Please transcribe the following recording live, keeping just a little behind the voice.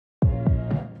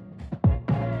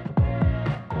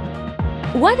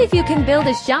What if you can build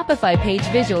a Shopify page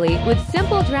visually with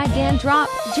simple drag and drop,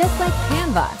 just like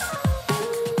Canva?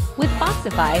 With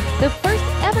Foxify, the first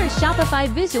ever Shopify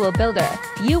visual builder,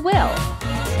 you will.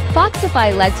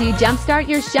 Foxify lets you jumpstart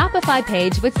your Shopify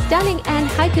page with stunning and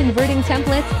high-converting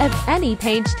templates of any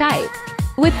page type,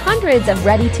 with hundreds of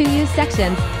ready-to-use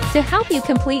sections to help you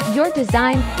complete your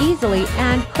design easily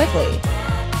and quickly.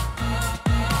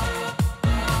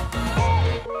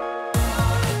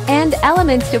 And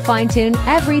elements to fine-tune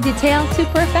every detail to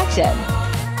perfection.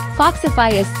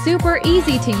 Foxify is super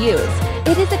easy to use.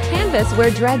 It is a canvas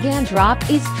where drag and drop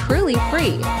is truly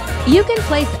free. You can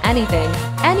place anything,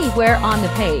 anywhere on the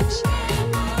page.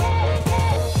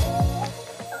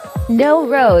 No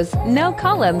rows, no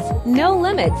columns, no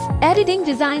limits, editing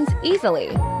designs easily.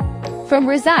 From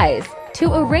resize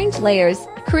to arrange layers,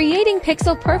 creating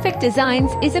pixel-perfect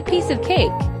designs is a piece of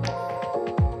cake.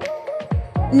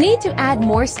 Need to add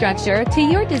more structure to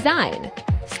your design?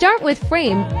 Start with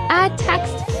frame, add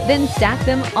text, then stack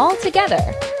them all together.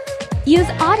 Use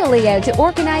Autolayout to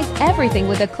organize everything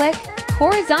with a click,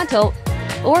 horizontal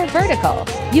or vertical.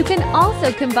 You can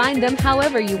also combine them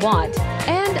however you want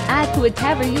and add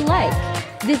whatever you like.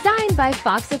 Designed by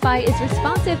Foxify is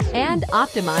responsive and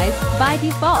optimized by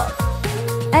default.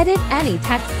 Edit any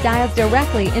text styles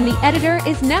directly in the editor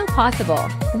is now possible.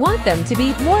 Want them to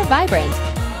be more vibrant?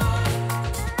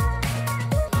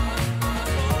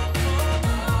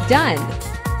 Done.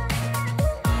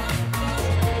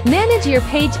 Manage your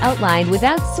page outline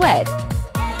without sweat.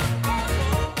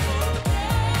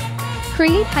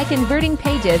 Create high-converting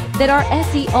pages that are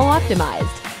SEO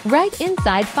optimized right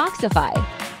inside Foxify.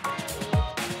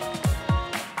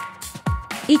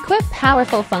 Equip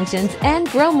powerful functions and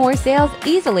grow more sales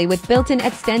easily with built-in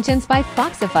extensions by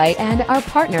Foxify and our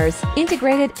partners,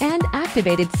 integrated and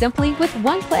activated simply with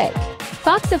one click.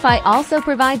 Foxify also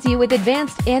provides you with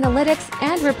advanced analytics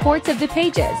and reports of the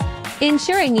pages,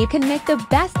 ensuring you can make the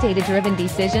best data-driven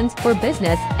decisions for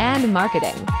business and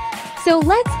marketing. So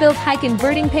let's build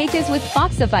high-converting pages with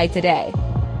Foxify today.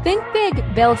 Think big,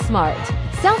 build smart.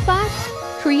 Sell fast,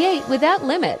 create without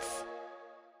limits.